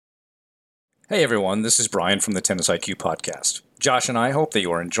Hey everyone, this is Brian from the Tennis IQ podcast. Josh and I hope that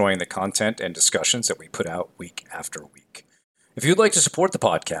you are enjoying the content and discussions that we put out week after week. If you'd like to support the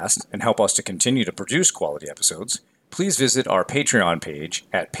podcast and help us to continue to produce quality episodes, please visit our Patreon page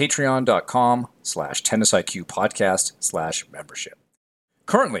at patreon.com/tennisiqpodcast/membership.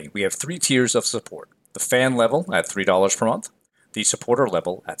 Currently, we have 3 tiers of support: the fan level at $3 per month, the supporter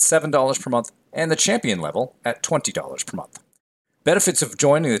level at $7 per month, and the champion level at $20 per month. Benefits of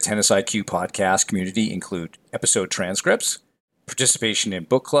joining the Tennis IQ podcast community include episode transcripts, participation in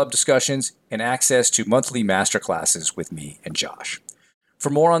book club discussions, and access to monthly masterclasses with me and Josh.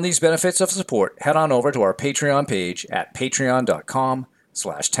 For more on these benefits of support, head on over to our Patreon page at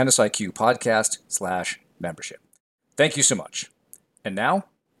patreon.com/tennisiqpodcast/membership. Thank you so much. And now,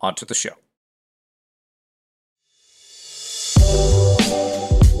 on to the show.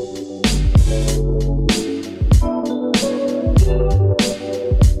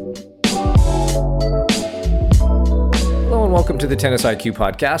 Welcome to the Tennis IQ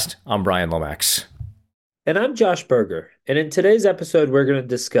podcast. I'm Brian Lomax. And I'm Josh Berger. And in today's episode, we're going to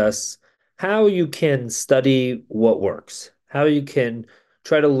discuss how you can study what works, how you can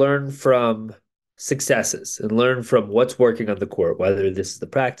try to learn from successes and learn from what's working on the court, whether this is the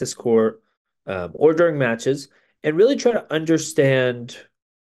practice court or during matches, and really try to understand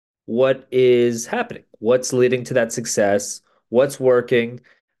what is happening, what's leading to that success, what's working.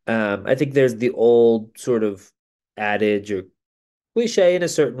 I think there's the old sort of adage or cliche in a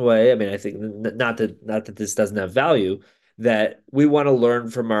certain way. I mean, I think not that this doesn't have value, that we want to learn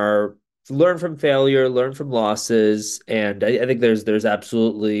from failure, learn from losses, and I think there's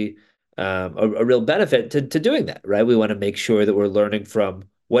absolutely a real benefit to doing that, right? We want to make sure that we're learning from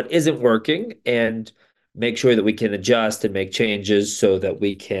what isn't working and make sure that we can adjust and make changes so that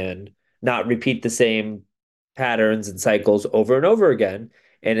we can not repeat the same patterns and cycles over and over again,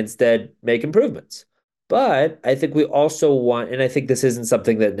 and instead make improvements. But I think we also want, and I think this isn't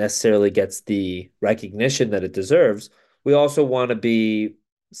something that necessarily gets the recognition that it deserves, we also want to be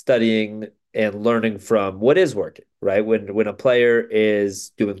studying and learning from what is working, right? When a player is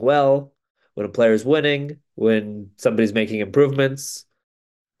doing well, when a player is winning, when somebody's making improvements,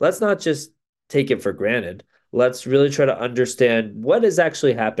 let's not just take it for granted. Let's really try to understand what is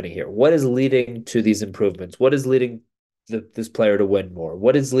actually happening here. What is leading to these improvements? What is leading this player to win more?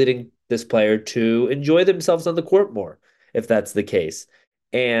 What is leading this player to enjoy themselves on the court more, if that's the case?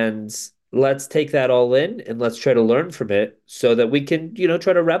 And let's take that all in and let's try to learn from it so that we can,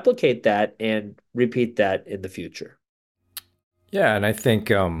 try to replicate that and repeat that in the future. Yeah, and I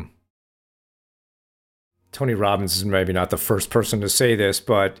think Tony Robbins is maybe not the first person to say this,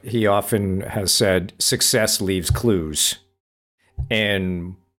 but he often has said, success leaves clues.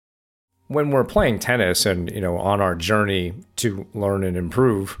 And when we're playing tennis and, on our journey to learn and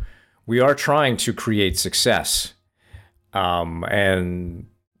improve, we are trying to create success. And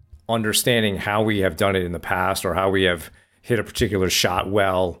understanding how we have done it in the past or how we have hit a particular shot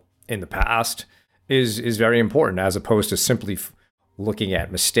well in the past is very important, as opposed to simply looking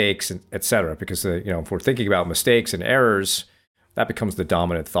at mistakes, et cetera. Because, if we're thinking about mistakes and errors, that becomes the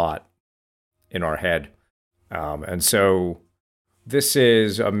dominant thought in our head. And so this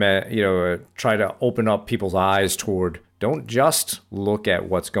is try to open up people's eyes toward, don't just look at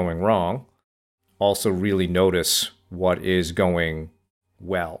what's going wrong, also really notice what is going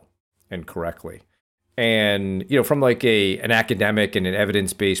well and correctly. And, from like an academic and an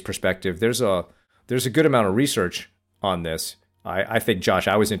evidence-based perspective, there's a good amount of research on this. I think, Josh,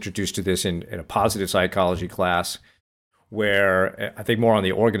 I was introduced to this in a positive psychology class where I think more on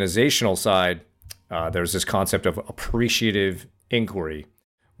the organizational side, there's this concept of appreciative inquiry,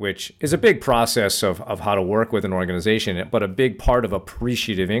 which is a big process of how to work with an organization. But a big part of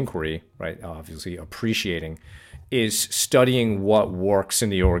appreciative inquiry, right, obviously appreciating, is studying what works in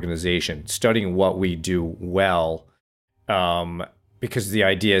the organization, studying what we do well, because the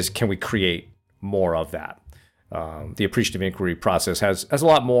idea is, can we create more of that? The appreciative inquiry process has a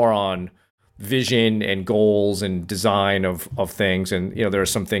lot more on vision and goals and design of things. And, there are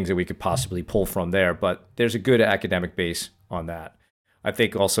some things that we could possibly pull from there, but there's a good academic base on that. I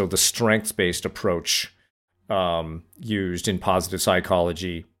think also the strengths-based approach used in positive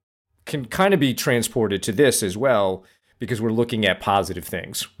psychology can kind of be transported to this as well, because we're looking at positive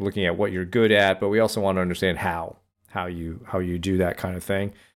things, we're looking at what you're good at, but we also want to understand how you do that kind of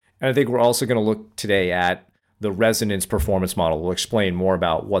thing. And I think we're also going to look today at the resonance performance model. We'll explain more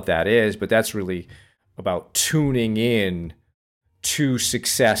about what that is, but that's really about tuning in to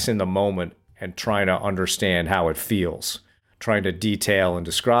success in the moment and trying to understand how it feels, trying to detail and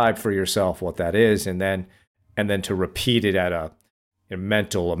describe for yourself what that is, and then to repeat it at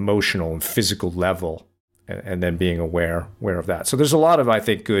mental, emotional, and physical level, and then being aware of that. So there's a lot of, I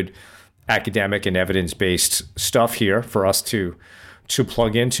think, good academic and evidence-based stuff here for us to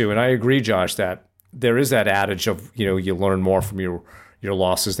plug into. And I agree, Josh, that there is that adage of, you learn more from your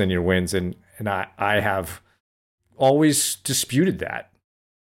losses than your wins. And I have always disputed that.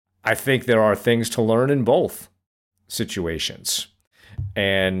 I think there are things to learn in both situations.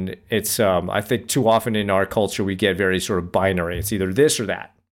 And it's, I think too often in our culture, we get very sort of binary. It's either this or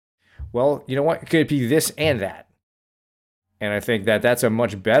that. Well, you know what? It could be this and that. And I think that that's a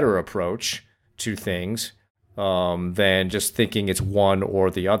much better approach to things than just thinking it's one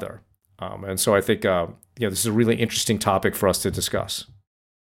or the other. And so I think, this is a really interesting topic for us to discuss.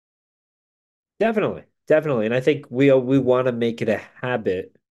 Definitely, definitely. And I think we want to make it a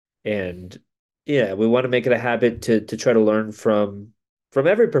habit, and yeah, we want to make it a habit to try to learn from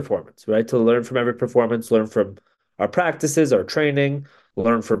every performance, right? To learn from every performance, learn from our practices, our training,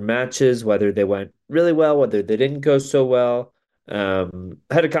 learn from matches, whether they went really well, whether they didn't go so well. I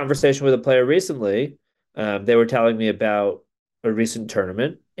had a conversation with a player recently. They were telling me about a recent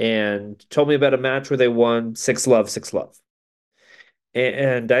tournament and told me about a match where they won 6-love, 6-love.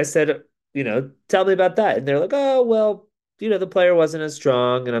 And I said, tell me about that. And they're like, oh, well, the player wasn't as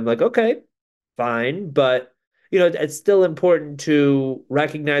strong. And I'm like, okay, fine. But, it's still important to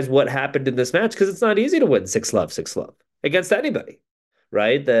recognize what happened in this match because it's not easy to win 6-love, 6-love against anybody,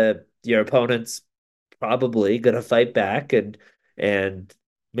 right? Your opponent's probably going to fight back and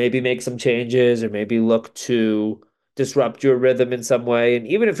maybe make some changes or maybe look to disrupt your rhythm in some way. And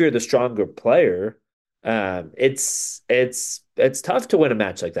even if you're the stronger player, it's tough to win a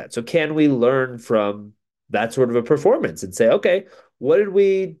match like that. So can we learn from that sort of a performance and say, okay, what did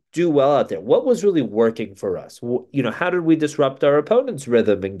we do well out there? What was really working for us? How did we disrupt our opponent's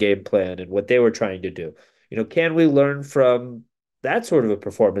rhythm and game plan and what they were trying to do? Can we learn from that sort of a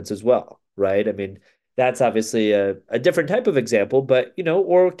performance as well, right? I mean, that's obviously a different type of example, but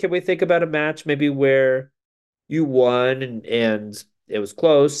or can we think about a match maybe where you won and it was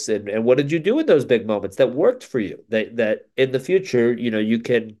close and what did you do in those big moments that worked for you that in the future, you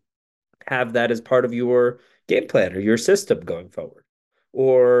can have that as part of your game plan or your system going forward.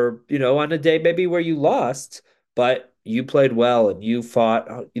 Or, on a day maybe where you lost, but you played well and you fought,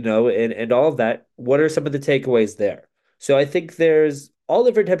 and all of that. What are some of the takeaways there? So I think there's all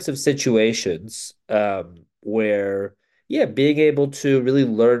different types of situations where, yeah, being able to really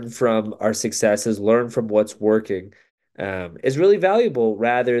learn from our successes, learn from what's working, is really valuable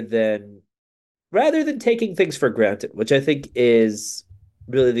rather than taking things for granted, which I think is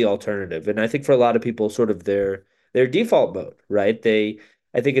really the alternative. And I think for a lot of people, sort of their default mode, right?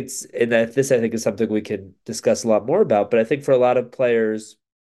 I think it's, and that this I think is something we can discuss a lot more about. But I think for a lot of players,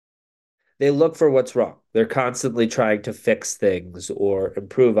 they look for what's wrong. They're constantly trying to fix things or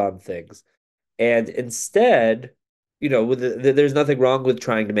improve on things. And instead, there's nothing wrong with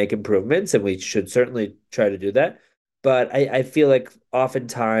trying to make improvements, and we should certainly try to do that. But I feel like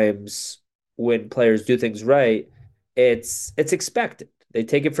oftentimes when players do things right, it's expected. They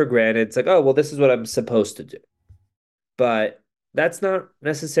take it for granted. It's like, oh, well, this is what I'm supposed to do. But that's not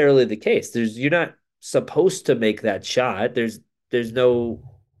necessarily the case. You're not supposed to make that shot. There's no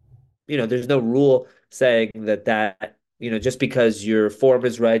there's no rule saying that just because your form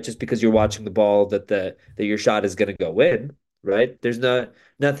is right, just because you're watching the ball, that your shot is going to go in, right? There's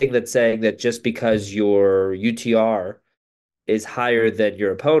nothing that's saying that just because your UTR is higher than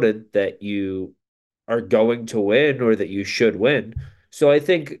your opponent that you are going to win or that you should win. So I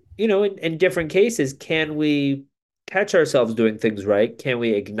think, in different cases, can we catch ourselves doing things right? Can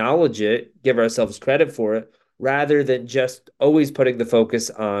we acknowledge it, give ourselves credit for it, rather than just always putting the focus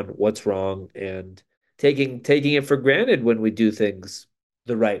on what's wrong and taking it for granted when we do things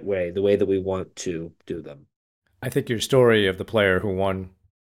the right way, the way that we want to do them. I think your story of the player who won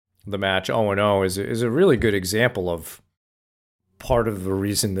the match 0-0 is a really good example of part of the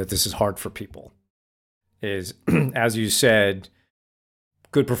reason that this is hard for people. Is, as you said,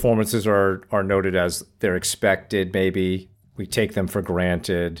 good performances are noted as they're expected. Maybe we take them for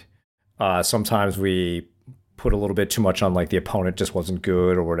granted. Sometimes we put a little bit too much on, like the opponent just wasn't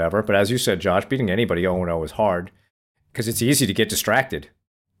good or whatever. But as you said, Josh, beating anybody 0-0 is hard because it's easy to get distracted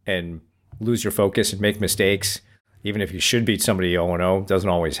and lose your focus and make mistakes. Even if you should beat somebody 0-0,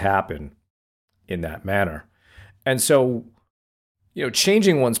 doesn't always happen in that manner. And so,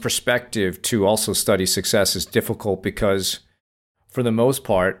 changing one's perspective to also study success is difficult because, for the most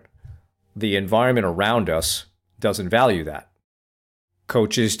part, the environment around us doesn't value that.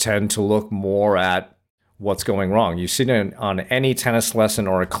 Coaches tend to look more at what's going wrong. You sit on any tennis lesson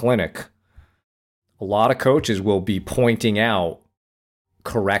or a clinic, a lot of coaches will be pointing out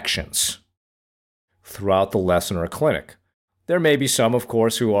corrections throughout the lesson or clinic. There may be some, of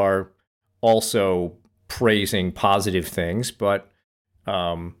course, who are also praising positive things, but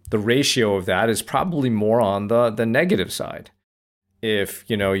the ratio of that is probably more on the negative side. If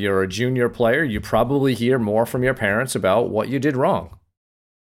you're a junior player, you probably hear more from your parents about what you did wrong.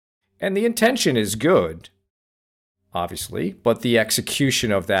 And the intention is good, obviously, but the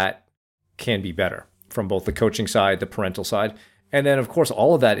execution of that can be better from both the coaching side, the parental side. And then, of course,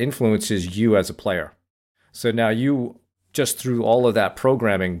 all of that influences you as a player. So now you, just through all of that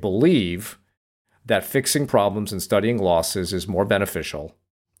programming, believe that fixing problems and studying losses is more beneficial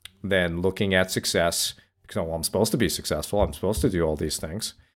than looking at success. Because, well, I'm supposed to be successful. I'm supposed to do all these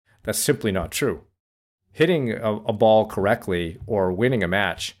things. That's simply not true. Hitting a ball correctly or winning a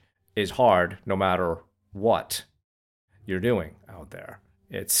match is hard no matter what you're doing out there.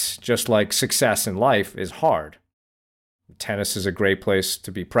 It's just like success in life is hard. Tennis is a great place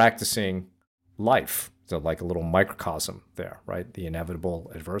to be practicing life. So like a little microcosm there, right? The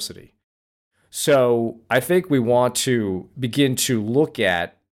inevitable adversity. So I think we want to begin to look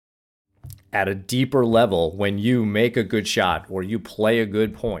at a deeper level when you make a good shot or you play a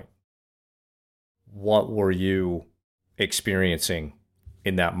good point. What were you experiencing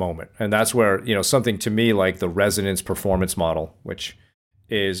in that moment? And that's where, something to me like the resonance performance model, which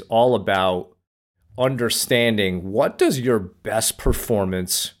is all about understanding what does your best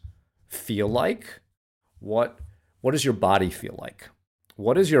performance feel like? What does your body feel like?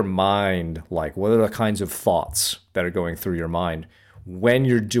 What is your mind like? What are the kinds of thoughts that are going through your mind when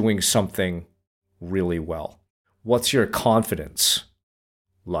you're doing something really well? What's your confidence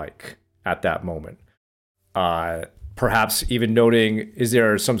like at that moment? Perhaps even noting, is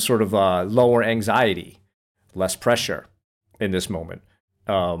there some sort of lower anxiety, less pressure in this moment?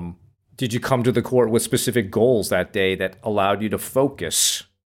 Did you come to the court with specific goals that day that allowed you to focus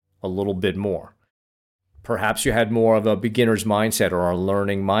a little bit more? Perhaps you had more of a beginner's mindset or a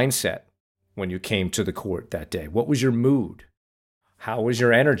learning mindset when you came to the court that day. What was your mood? How was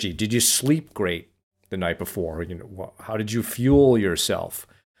your energy? Did you sleep great the night before? How did you fuel yourself?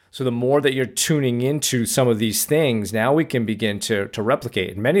 So the more that you're tuning into some of these things, now we can begin to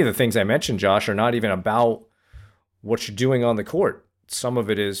replicate. And many of the things I mentioned, Josh, are not even about what you're doing on the court. Some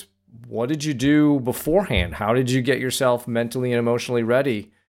of it is, what did you do beforehand? How did you get yourself mentally and emotionally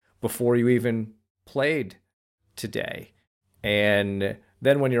ready before you even played today? And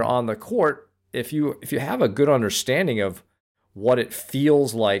then when you're on the court, if you have a good understanding of what it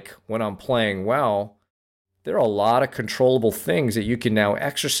feels like when I'm playing well, there are a lot of controllable things that you can now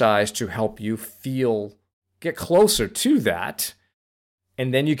exercise to help you get closer to that.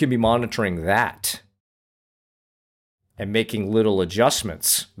 And then you can be monitoring that and making little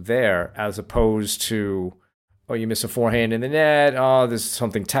adjustments there, as opposed to, oh, you miss a forehand in the net. Oh, there's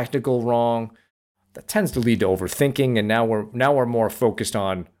something technical wrong. That tends to lead to overthinking. And now we're more focused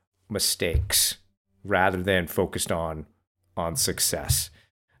on mistakes rather than focused on success.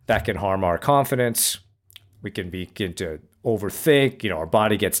 That can harm our confidence. We can begin to overthink. Our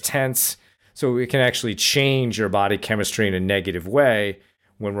body gets tense. So it can actually change your body chemistry in a negative way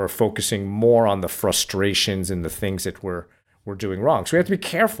when we're focusing more on the frustrations and the things that we're doing wrong. So we have to be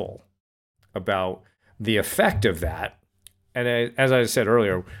careful about the effect of that. And as I said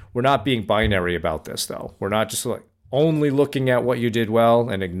earlier, we're not being binary about this, though. We're not just like only looking at what you did well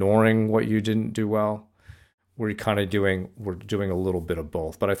and ignoring what you didn't do well. We're doing a little bit of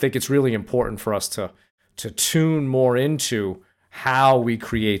both. But I think it's really important for us to tune more into how we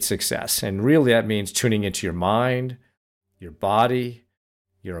create success. And really that means tuning into your mind, your body,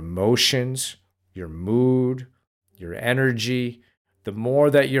 your emotions, your mood, your energy. The more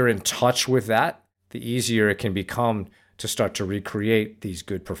that you're in touch with that, the easier it can become to start to recreate these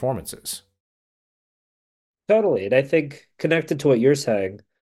good performances. Totally. And I think connected to what you're saying,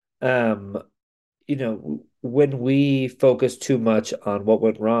 when we focus too much on what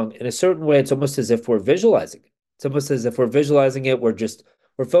went wrong, in a certain way, it's almost as if we're visualizing it. It's almost as if we're visualizing it.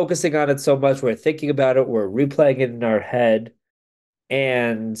 We're focusing on it so much. We're thinking about it. We're replaying it in our head.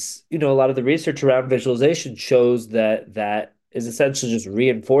 And, a lot of the research around visualization shows that is essentially just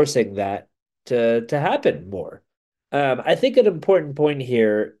reinforcing that to happen more. I think an important point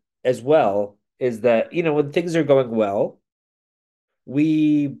here as well is that, when things are going well,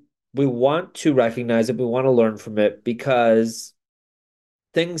 we want to recognize it, we want to learn from it, because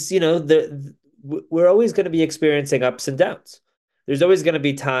things, we're always going to be experiencing ups and downs. There's always going to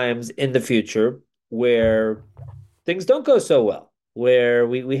be times in the future where things don't go so well, where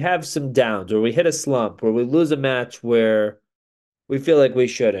we have some downs, or we hit a slump, or we lose a match where we feel like we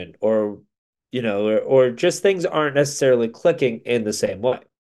shouldn't, or or just things aren't necessarily clicking in the same way.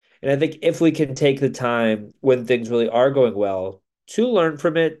 And I think if we can take the time when things really are going well to learn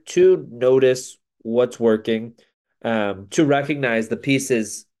from it, to notice what's working, to recognize the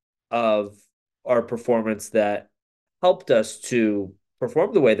pieces of our performance that helped us to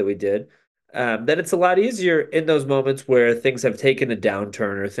perform the way that we did, then it's a lot easier in those moments where things have taken a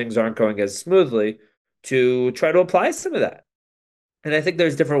downturn or things aren't going as smoothly to try to apply some of that. And I think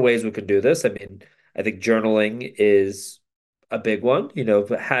there's different ways we can do this. I mean, I think journaling is a big one,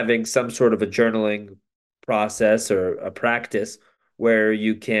 having some sort of a journaling process or a practice where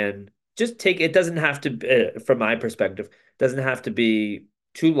you can just take it doesn't have to from my perspective, doesn't have to be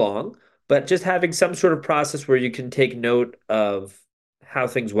too long, but just having some sort of process where you can take note of how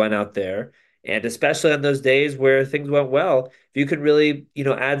things went out there. And especially on those days where things went well, if you can really,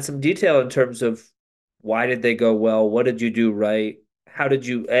 add some detail in terms of why did they go well? What did you do right? How did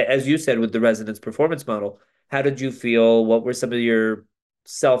you, as you said with the resonance performance model, how did you feel? What were some of your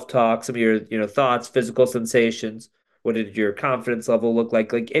self-talk, some of your, thoughts, physical sensations? What did your confidence level look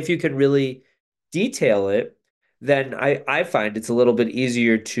like? Like if you can really detail it, then I find it's a little bit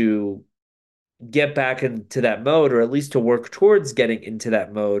easier to get back into that mode, or at least to work towards getting into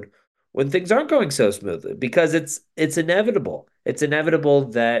that mode when things aren't going so smoothly, because it's inevitable. It's inevitable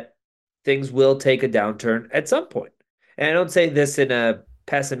that things will take a downturn at some point. And I don't say this in a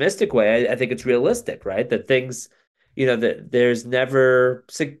pessimistic way. I think it's realistic, right? That things, that there's never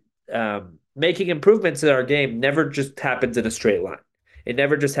making improvements in our game never just happens in a straight line. It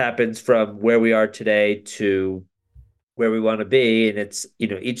never just happens from where we are today to where we want to be. And it's,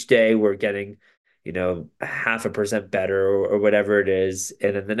 each day we're getting, 0.5% better, or whatever it is.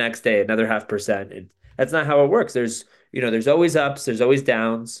 And then the next day, another 0.5%. And that's not how it works. There's always ups, there's always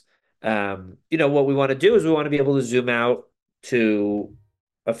downs. What we want to do is we want to be able to zoom out to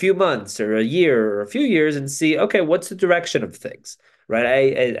a few months or a year or a few years and see, okay, what's the direction of things,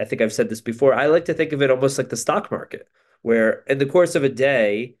 right? I think I've said this before. I like to think of it almost like the stock market, where in the course of a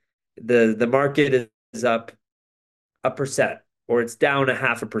day, the market is up 1%, or it's down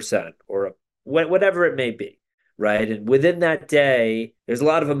 0.5%, or whatever it may be, right? And within that day, there's a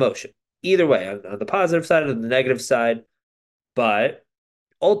lot of emotion, either way, on the positive side and the negative side. But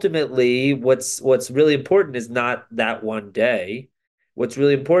ultimately, what's really important is not that one day. What's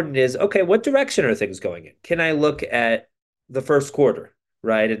really important is, okay, what direction are things going in? Can I look at the first quarter,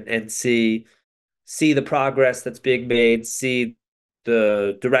 right, and see the progress that's being made, see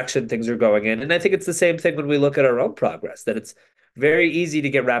the direction things are going in. And I think it's the same thing when we look at our own progress, that it's very easy to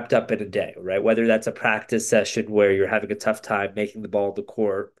get wrapped up in a day, right? Whether that's a practice session where you're having a tough time making the ball in the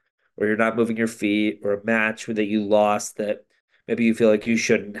court, or you're not moving your feet, or a match that you lost that maybe you feel like you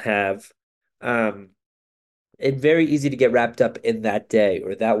shouldn't have. Um, it's very easy to get wrapped up in that day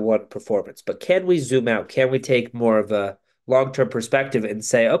or that one performance. But can we zoom out? Can we take more of a long-term perspective and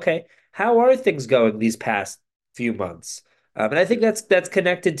say, okay, how are things going these past few months? And I think that's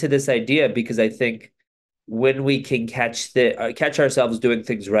connected to this idea, because I think when we can catch ourselves doing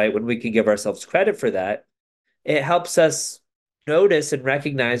things right, when we can give ourselves credit for that, it helps us notice and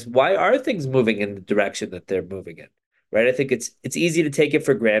recognize, why are things moving in the direction that they're moving in, right? I think it's easy to take it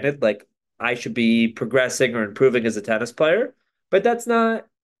for granted, like I should be progressing or improving as a tennis player, but that's not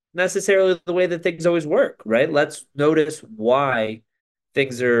necessarily the way that things always work, right? Let's notice why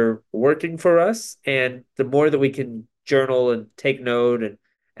things are working for us, and the more that we can journal and take note and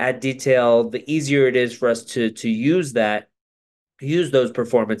add detail, the easier it is for us to use those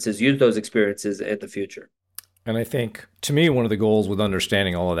performances, use those experiences in the future. And I think, to me, one of the goals with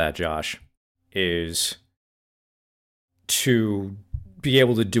understanding all of that, Josh, is to be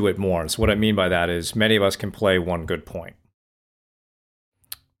able to do it more. And so what I mean by that is, many of us can play one good point,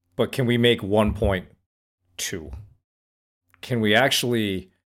 but can we make 1.2? Can we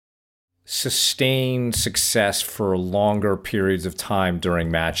actually sustain success for longer periods of time during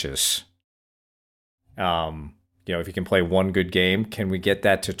matches? If you can play one good game, can we get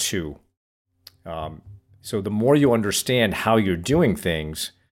that to 2? So the more you understand how you're doing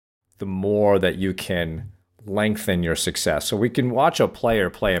things, the more that you can lengthen your success. So we can watch a player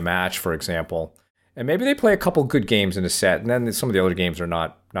play a match, for example, and maybe they play a couple good games in a set, and then some of the other games are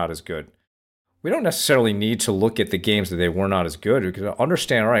not as good. We don't necessarily need to look at the games that they were not as good. We can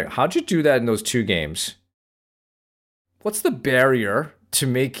understand, all right, how'd you do that in those 2 games? What's the barrier to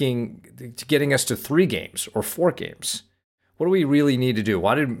getting us to 3 games or 4 games? What do we really need to do?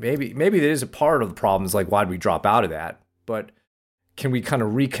 Maybe there is a part of the problem is, like, why did we drop out of that? But can we kind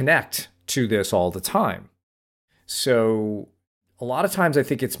of reconnect to this all the time? So a lot of times I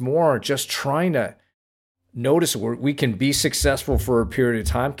think it's more just trying to notice we can be successful for a period of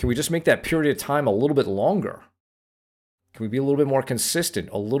time. Can we just make that period of time a little bit longer? Can we be a little bit more consistent,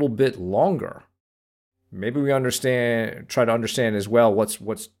 a little bit longer? Maybe we try to understand as well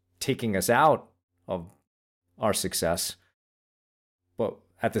what's taking us out of our success, but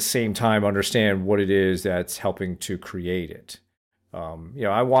at the same time understand what it is that's helping to create it.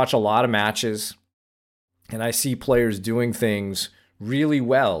 I watch a lot of matches and I see players doing things really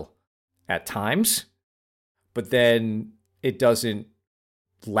well at times, but then it doesn't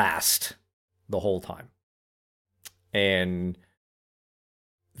last the whole time. And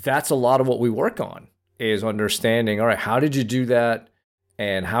that's a lot of what we work on, is understanding, all right, how did you do that?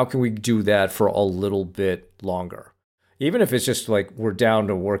 And how can we do that for a little bit longer? Even if it's just like we're down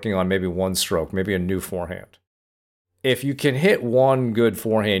to working on maybe one stroke, maybe a new forehand. If you can hit one good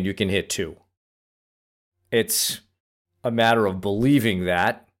forehand, you can hit two. It's a matter of believing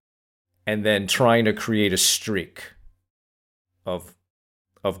that and then trying to create a streak of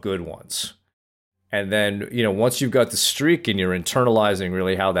good ones. And then, once you've got the streak and you're internalizing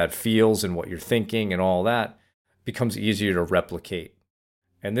really how that feels and what you're thinking and all that, it becomes easier to replicate.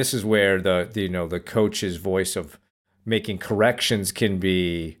 And this is where the coach's voice of making corrections can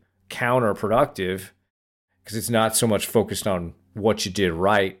be counterproductive, because it's not so much focused on what you did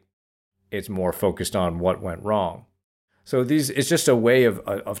right. It's more focused on what went wrong. So it's just a way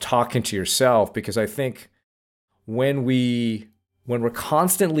of talking to yourself, because I think when we're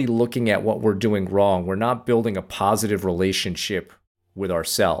constantly looking at what we're doing wrong, we're not building a positive relationship with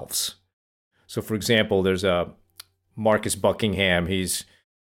ourselves. So for example, there's a Marcus Buckingham. He's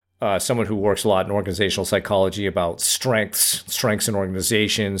someone who works a lot in organizational psychology about strengths in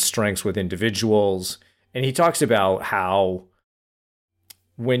organizations, strengths with individuals. And he talks about how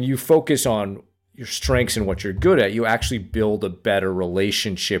when you focus on your strengths and what you're good at, you actually build a better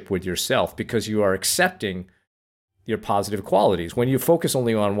relationship with yourself, because you are accepting your positive qualities. When you focus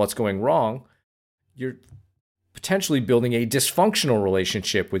only on what's going wrong, you're potentially building a dysfunctional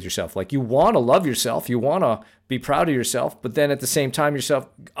relationship with yourself. Like, you want to love yourself, you want to be proud of yourself, but then at the same time you got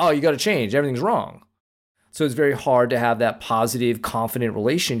to change, everything's wrong. So it's very hard to have that positive, confident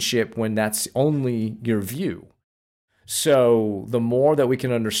relationship when that's only your view. So the more that we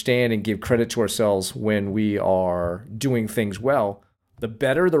can understand and give credit to ourselves when we are doing things well, the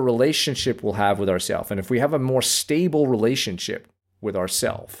better the relationship we'll have with ourselves. And if we have a more stable relationship with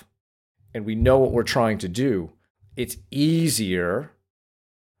ourselves and we know what we're trying to do, it's easier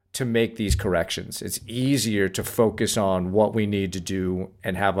to make these corrections. It's easier to focus on what we need to do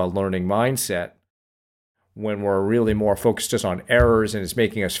and have a learning mindset. When we're really more focused just on errors and it's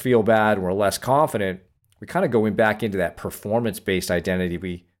making us feel bad and we're less confident, we're kind of going back into that performance-based identity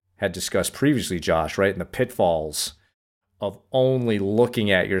we had discussed previously, Josh, right? And the pitfalls of only looking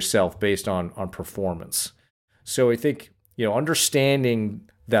at yourself based on performance. So I think, understanding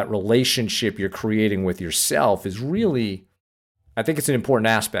that relationship you're creating with yourself is really, I think it's an important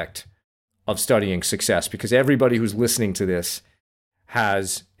aspect of studying success, because everybody who's listening to this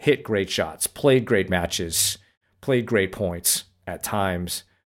has hit great shots, played great matches, played great points at times.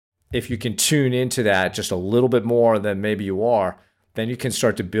 If you can tune into that just a little bit more than maybe you are, then you can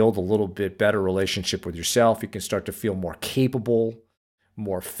start to build a little bit better relationship with yourself. You can start to feel more capable,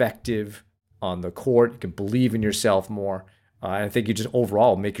 more effective on the court. You can believe in yourself more. And I think you just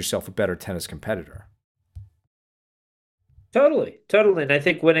overall make yourself a better tennis competitor. Totally, totally. And I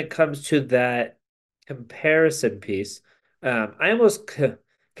think when it comes to that comparison piece, I almost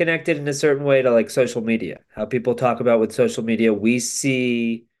connected in a certain way to like social media. How people talk about with social media, we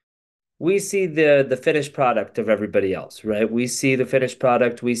see the finished product of everybody else, right? We see the finished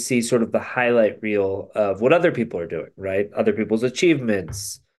product. We see sort of the highlight reel of what other people are doing, right? Other people's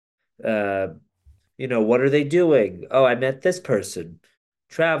achievements. Uh, what are they doing? Oh, I met this person,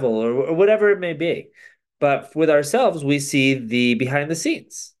 travel, or whatever it may be. But with ourselves, we see the behind the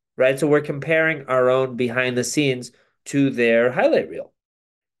scenes, right? So we're comparing our own behind the scenes to their highlight reel.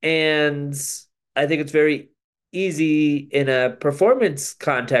 And I think it's very easy in a performance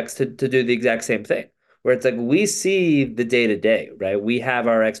context to do the exact same thing, where it's like we see the day to day, right? We have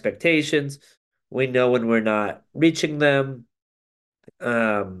our expectations. We know when we're not reaching them.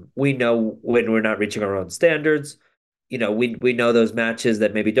 We know when we're not reaching our own standards. We know those matches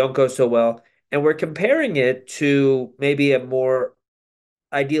that maybe don't go so well, and we're comparing it to maybe a more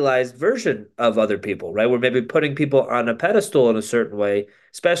idealized version of other people, right? We're maybe putting people on a pedestal in a certain way,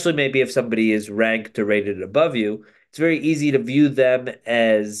 especially maybe if somebody is ranked or rated above you. It's very easy to view them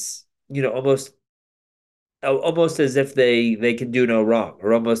as, almost as if they can do no wrong,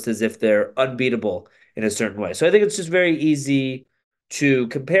 or almost as if they're unbeatable in a certain way. So I think it's just very easy to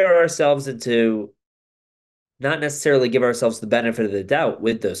compare ourselves and to not necessarily give ourselves the benefit of the doubt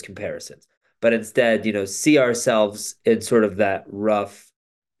with those comparisons, but instead, see ourselves in sort of that rough,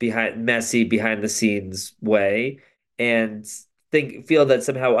 messy, behind the scenes way, and feel that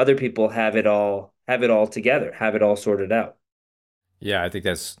somehow other people have it all together, have it all sorted out. Yeah, I think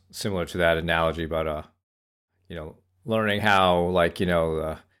that's similar to that analogy about you know, learning how like,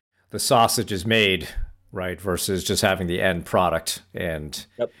 the sausage is made, right, versus just having the end product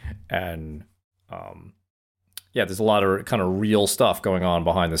Yep. and um yeah, there's a lot of kind of real stuff going on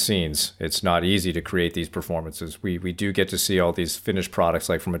behind the scenes. It's not easy to create these performances. We do get to see all these finished products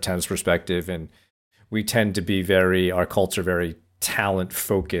like from a tennis perspective, and we tend to be our culture very talent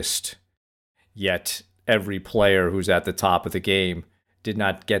focused, yet every player who's at the top of the game did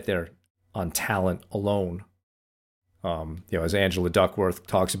not get there on talent alone. As Angela Duckworth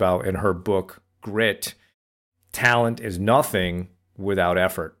talks about in her book Grit, talent is nothing without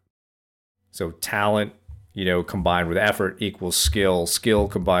effort. So talent, combined with effort equals skill. Skill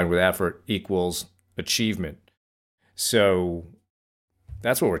combined with effort equals achievement. So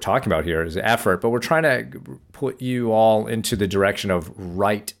that's what we're talking about here is effort, but we're trying to put you all into the direction of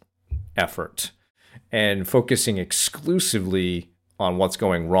right effort and focusing exclusively on what's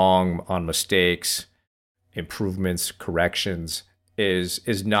going wrong, on mistakes, improvements, corrections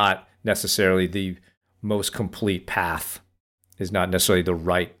is not necessarily the most complete path, is not necessarily the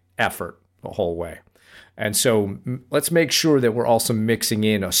right effort the whole way. And so let's make sure that we're also mixing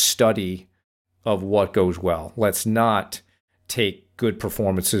in a study of what goes well. Let's not take good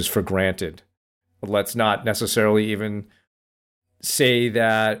performances for granted. Let's not necessarily even say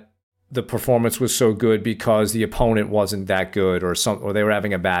that the performance was so good because the opponent wasn't that good or they were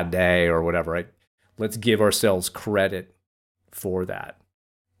having a bad day or whatever, right? Let's give ourselves credit for that.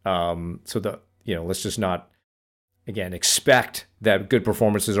 Let's just not, again, expect that good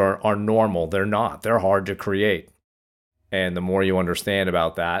performances are normal. They're not. They're hard to create. And the more you understand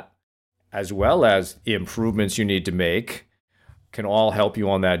about that, as well as the improvements you need to make, can all help you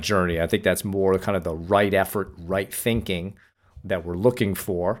on that journey. I think that's more kind of the right effort, right thinking that we're looking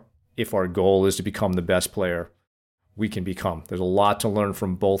for if our goal is to become the best player we can become. There's a lot to learn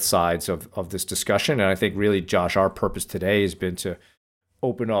from both sides of this discussion. And I think really, Josh, our purpose today has been to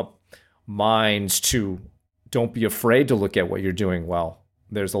open up minds to don't be afraid to look at what you're doing well.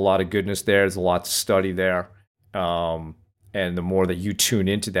 There's a lot of goodness there. There's a lot to study there. And the more that you tune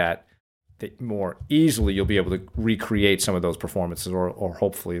into that, the more easily you'll be able to recreate some of those performances, or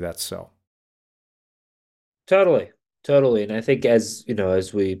hopefully that's so. Totally. Totally. And I think as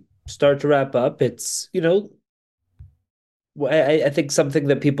we start to wrap up, it's, I think something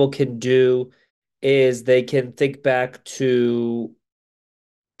that people can do is they can think back to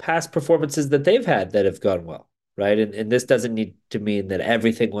past performances that they've had that have gone well, right? And this doesn't need to mean that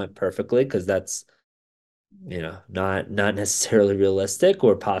everything went perfectly because that's, not necessarily realistic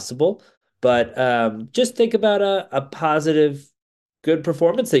or possible. But just think about a positive, good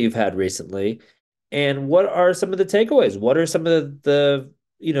performance that you've had recently, and what are some of the takeaways? What are some of the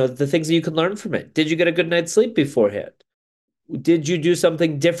things that you can learn from it? Did you get a good night's sleep beforehand? Did you do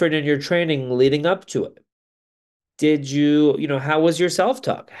something different in your training leading up to it? How was your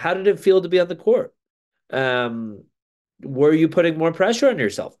self-talk? How did it feel to be on the court? Um, were you putting more pressure on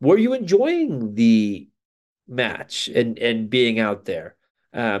yourself? Were you enjoying the match and being out there?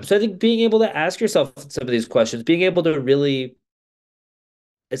 So I think being able to ask yourself some of these questions, being able to really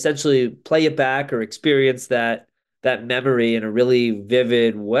essentially play it back or experience that memory in a really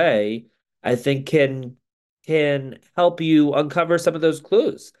vivid way, I think can help you uncover some of those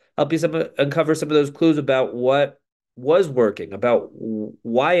clues. Help you uncover some of those clues about what was working, about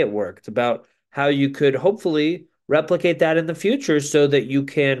why it worked, about how you could hopefully replicate that in the future so that you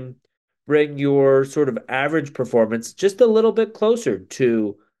can bring your sort of average performance just a little bit closer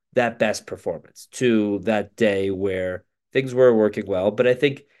to that best performance, to that day where things were working well. But I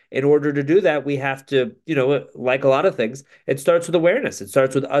think in order to do that, we have to, like a lot of things, it starts with awareness. It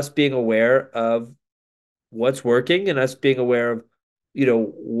starts with us being aware of what's working and us being aware of,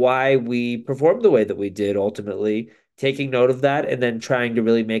 why we performed the way that we did ultimately, taking note of that and then trying to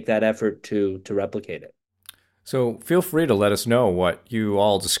really make that effort to replicate it. So feel free to let us know what you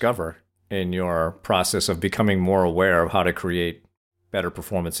all discover in your process of becoming more aware of how to create better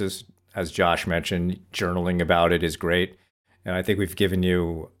performances. As Josh mentioned, journaling about it is great. And I think we've given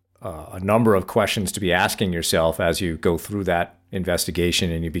you a number of questions to be asking yourself as you go through that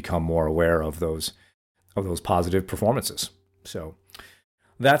investigation and you become more aware of those positive performances. So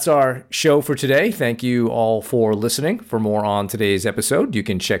that's our show for today. Thank you all for listening. For more on today's episode, you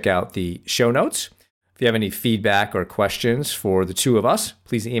can check out the show notes. If you have any feedback or questions for the two of us,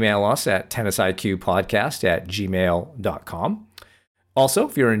 please email us at tennisiqpodcast@gmail.com. Also,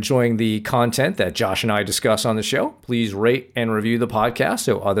 if you're enjoying the content that Josh and I discuss on the show, please rate and review the podcast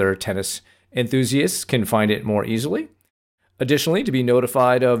so other tennis enthusiasts can find it more easily. Additionally, to be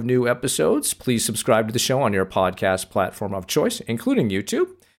notified of new episodes, please subscribe to the show on your podcast platform of choice, including YouTube.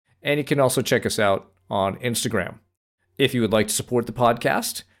 And you can also check us out on Instagram. If you would like to support the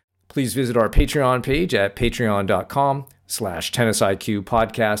podcast, please visit our Patreon page at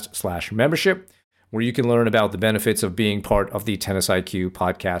patreon.com/tennisiqpodcast/membership, where you can learn about the benefits of being part of the Tennis IQ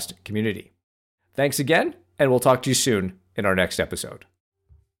podcast community. Thanks again, and we'll talk to you soon in our next episode.